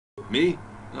Me?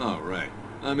 Oh, right.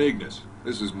 I'm Ignis.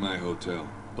 This is my hotel.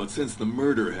 But since the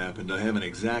murder happened, I haven't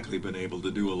exactly been able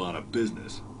to do a lot of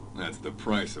business. That's the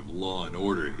price of law and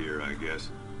order here, I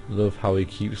guess. Love how he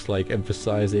keeps like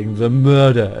emphasizing the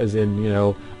murder, as in, you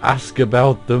know, ask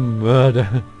about the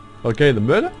murder. Okay, the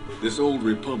murder? This old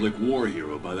Republic war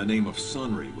hero by the name of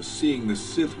Sunry was seeing the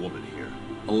Sith woman here,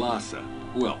 Alasa.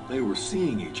 Well, they were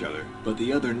seeing each other, but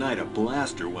the other night a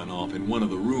blaster went off in one of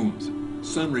the rooms.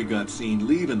 Sunry got seen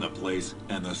leaving the place,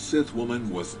 and the Sith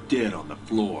woman was dead on the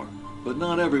floor. But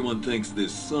not everyone thinks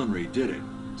this Sunry did it.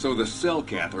 So the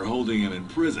Selkath are holding him in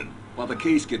prison, while the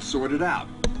case gets sorted out.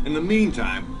 In the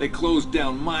meantime, they closed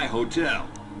down my hotel.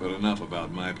 But enough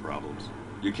about my problems.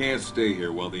 You can't stay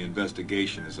here while the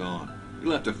investigation is on.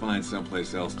 You'll have to find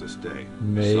someplace else to stay.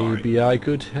 Maybe Sorry. I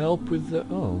could help with the...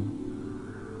 Oh.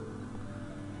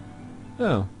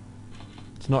 Oh.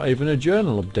 It's not even a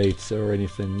journal update or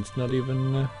anything. It's not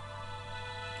even...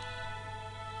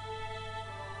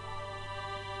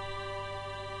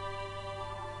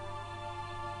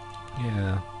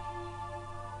 Yeah.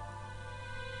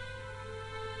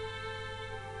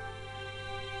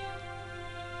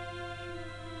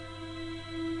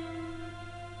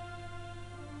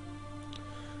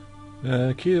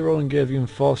 Key the rolling gave you and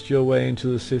forced your way into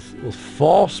the Sith... Will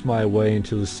force my way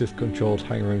into the Sith-controlled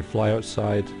hangar and fly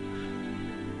outside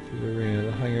the arena.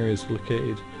 The hangar is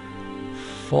located.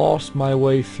 Force my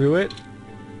way through it?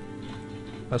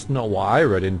 That's not what I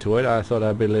read into it. I thought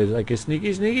I'd be like a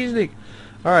sneaky, sneaky, sneak.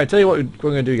 Alright, tell you what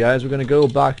we're going to do, guys. We're going to go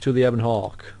back to the Ebon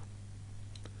Hawk.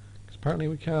 Because apparently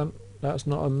we can't... That's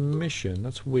not a mission.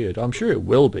 That's weird. I'm sure it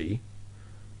will be.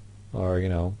 Or, you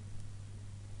know...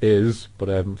 is, but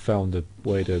I haven't found a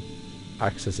way to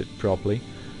access it properly.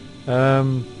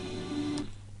 But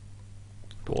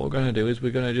what we're going to do is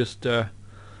we're going to just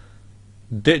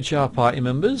ditch our party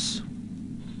members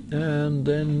and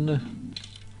then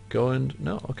go and...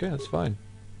 No, okay, that's fine.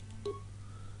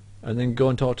 And then go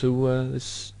and talk to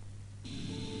this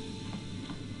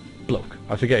bloke.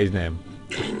 I forget his name.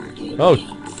 Oh!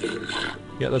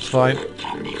 Yeah, that's fine.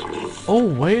 Oh,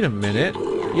 wait a minute.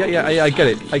 Yeah, I get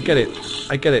it. I get it.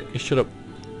 You shut up.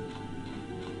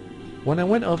 When I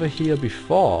went over here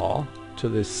before to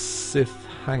this Sith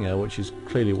hangar, which is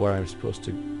clearly where I'm supposed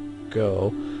to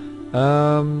go,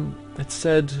 it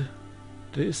said...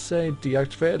 Did it say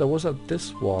deactivated, or was that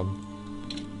this one?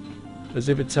 As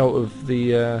if it's out of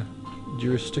the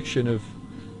jurisdiction of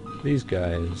these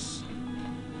guys.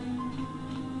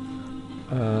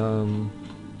 No,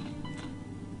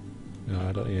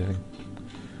 I don't need anything.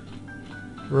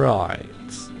 Right.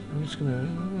 I'm just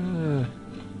gonna...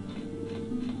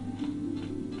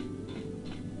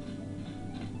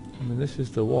 I mean, this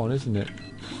is the one, isn't it?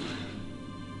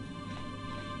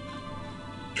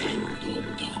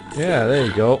 Yeah, there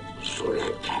you go.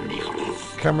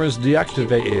 Camera's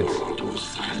deactivated.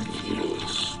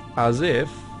 As if,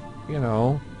 you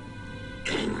know...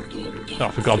 Oh,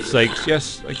 for God's sakes,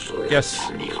 yes,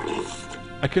 yes.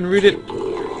 I can read it.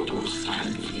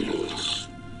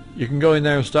 You can go in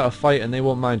there and start a fight and they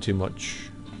won't mind too much.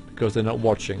 Because they're not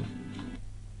watching.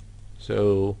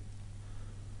 So...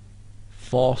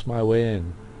 Force my way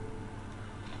in.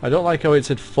 I don't like how it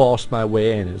said force my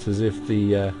way in. It's as if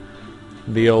the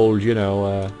old, you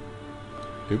know,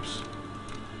 oops.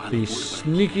 The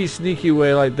sneaky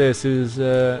way like this is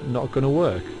not going to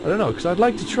work. I don't know, because I'd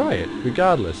like to try it,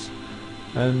 regardless.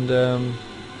 And,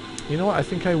 you know what, I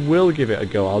think I will give it a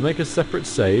go. I'll make a separate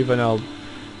save, and I'll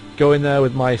go in there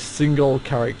with my single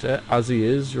character, as he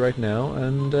is right now,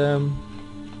 and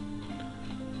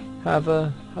have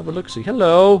a look-see.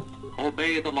 Hello!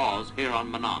 Obey the laws here on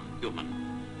Manan, human.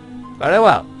 Very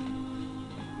well.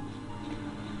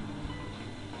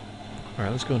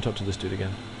 Alright, let's go and talk to this dude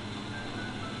again.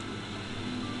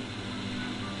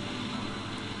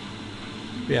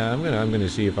 Yeah, I'm gonna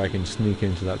see if I can sneak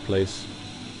into that place.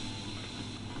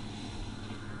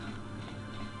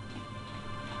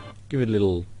 Give it a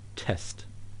little test.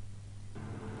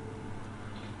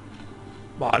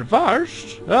 But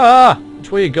first... Ah!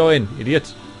 Which way are you going,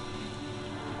 idiot?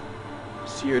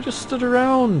 So you just stood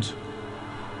around.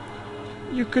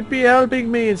 You could be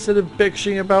helping me instead of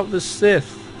bitching about the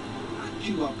Sith.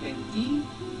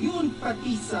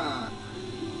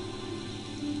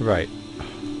 Right.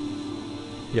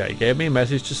 Yeah, he gave me a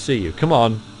message to see you. Come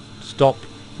on. Stop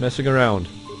messing around.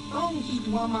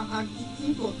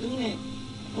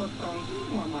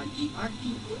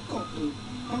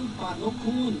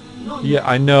 Yeah,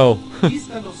 I know.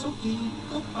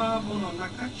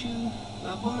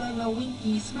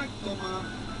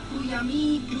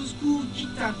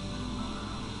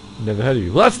 Never heard of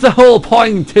you. Well, that's the whole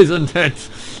point, isn't it?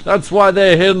 That's why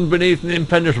they're hidden beneath an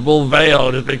impenetrable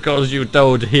veil, is because you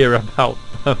don't hear about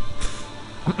them.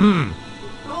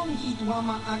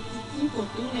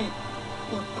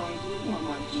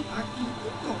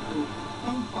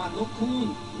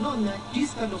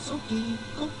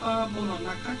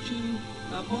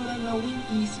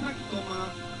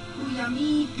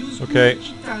 Okay.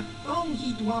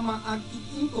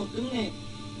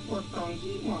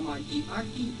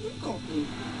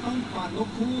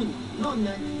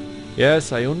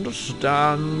 Yes, I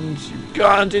understand. You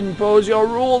can't impose your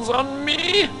rules on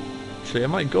me. Actually, I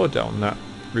might go down that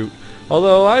route.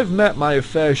 Although I've met my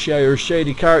fair share of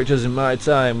shady characters in my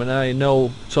time, and I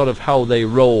know sort of how they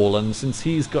roll. And since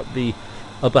he's got the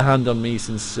upper hand on me,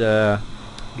 since you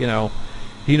know,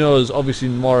 he knows obviously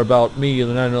more about me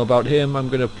than I know about him, I'm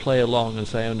going to play along and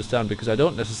say I understand, because I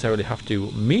don't necessarily have to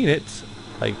mean it.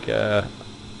 Like,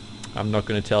 I'm not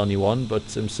going to tell anyone,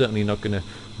 but I'm certainly not going to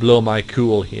blow my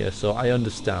cool here, so I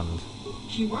understand.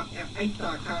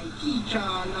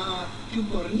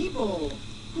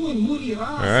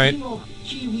 Alright.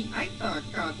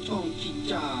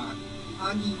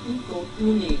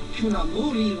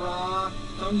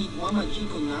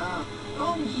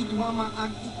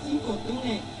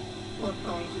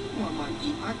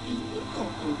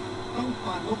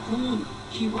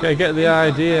 Okay, get the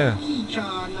idea.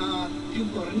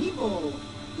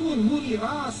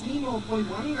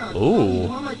 Ooh.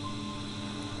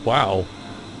 Wow.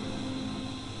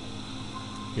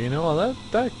 You know,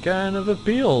 that kind of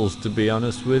appeals, to be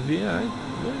honest with you.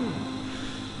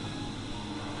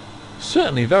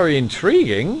 Certainly very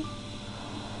intriguing.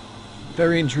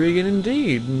 Very intriguing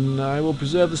indeed, and I will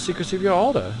preserve the secrecy of your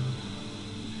order.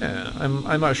 Yeah,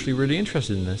 I'm actually really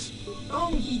interested in this.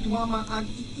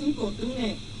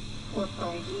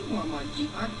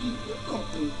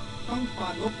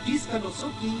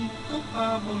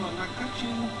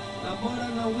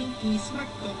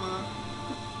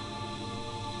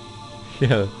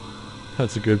 Yeah,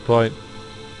 that's a good point.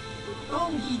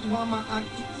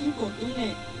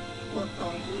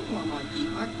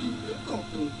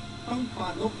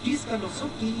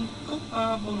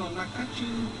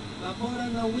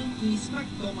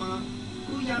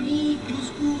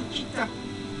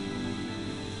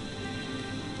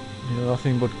 You're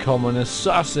nothing but common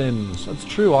assassins. That's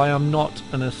true, I am not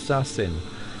an assassin.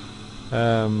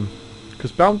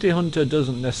 Because bounty hunter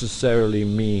doesn't necessarily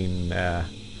mean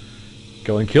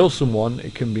go and kill someone.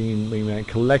 It can mean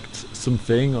collect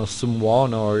something or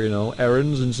someone, or, you know,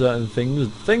 errands and certain things.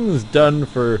 Things done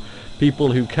for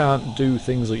people who can't do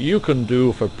things that you can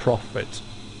do for profit.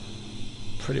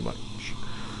 Pretty much.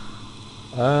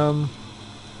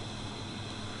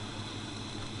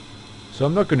 So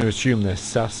I'm not going to assume they're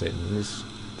assassins.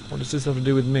 What does this have to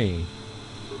do with me?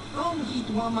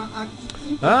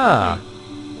 Ah!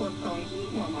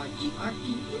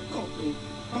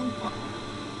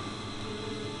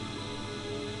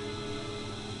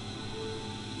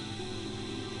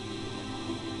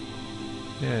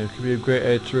 Yeah, it could be a great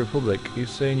aid to the Republic. Are you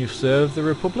saying you serve the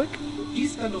Republic?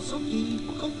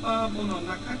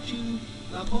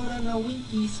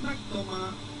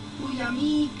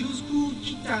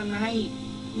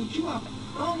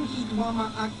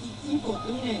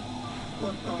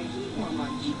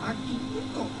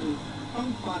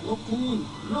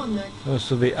 Oh,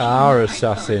 so they are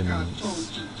assassins.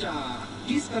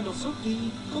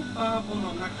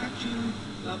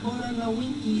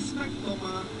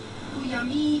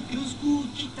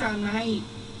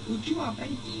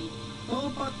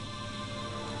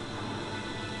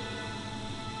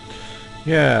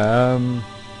 Yeah,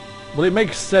 well, it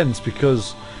makes sense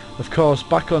because, of course,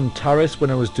 back on Taris when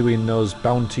I was doing those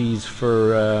bounties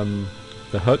for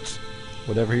the Hut,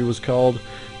 whatever he was called,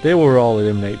 they were all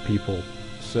eliminate people.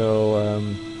 So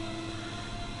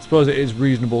I suppose it is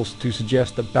reasonable to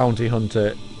suggest that bounty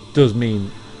hunter does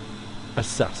mean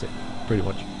assassin, pretty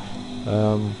much.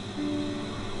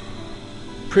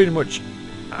 Pretty much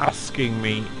asking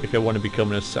me if I want to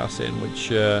become an assassin,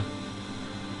 which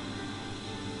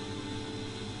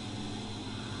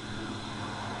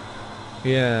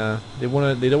yeah, they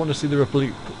don't want to see the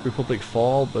Republic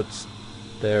fall, but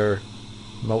their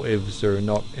motives are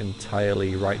not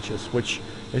entirely righteous, which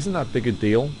isn't that big a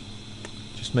deal.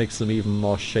 Just makes them even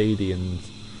more shady and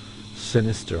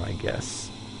sinister, I guess.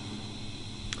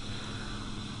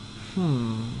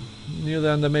 On the other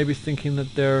hand, they may be thinking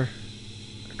that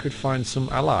I could find some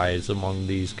allies among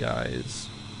these guys.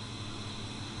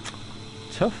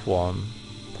 Tough one.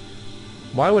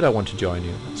 Why would I want to join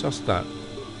you? Let's ask that.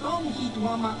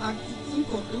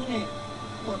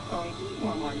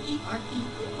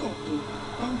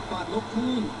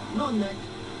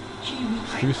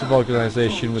 Exclusive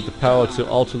organization with the power to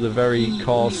alter the very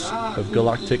course of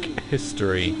galactic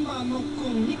history.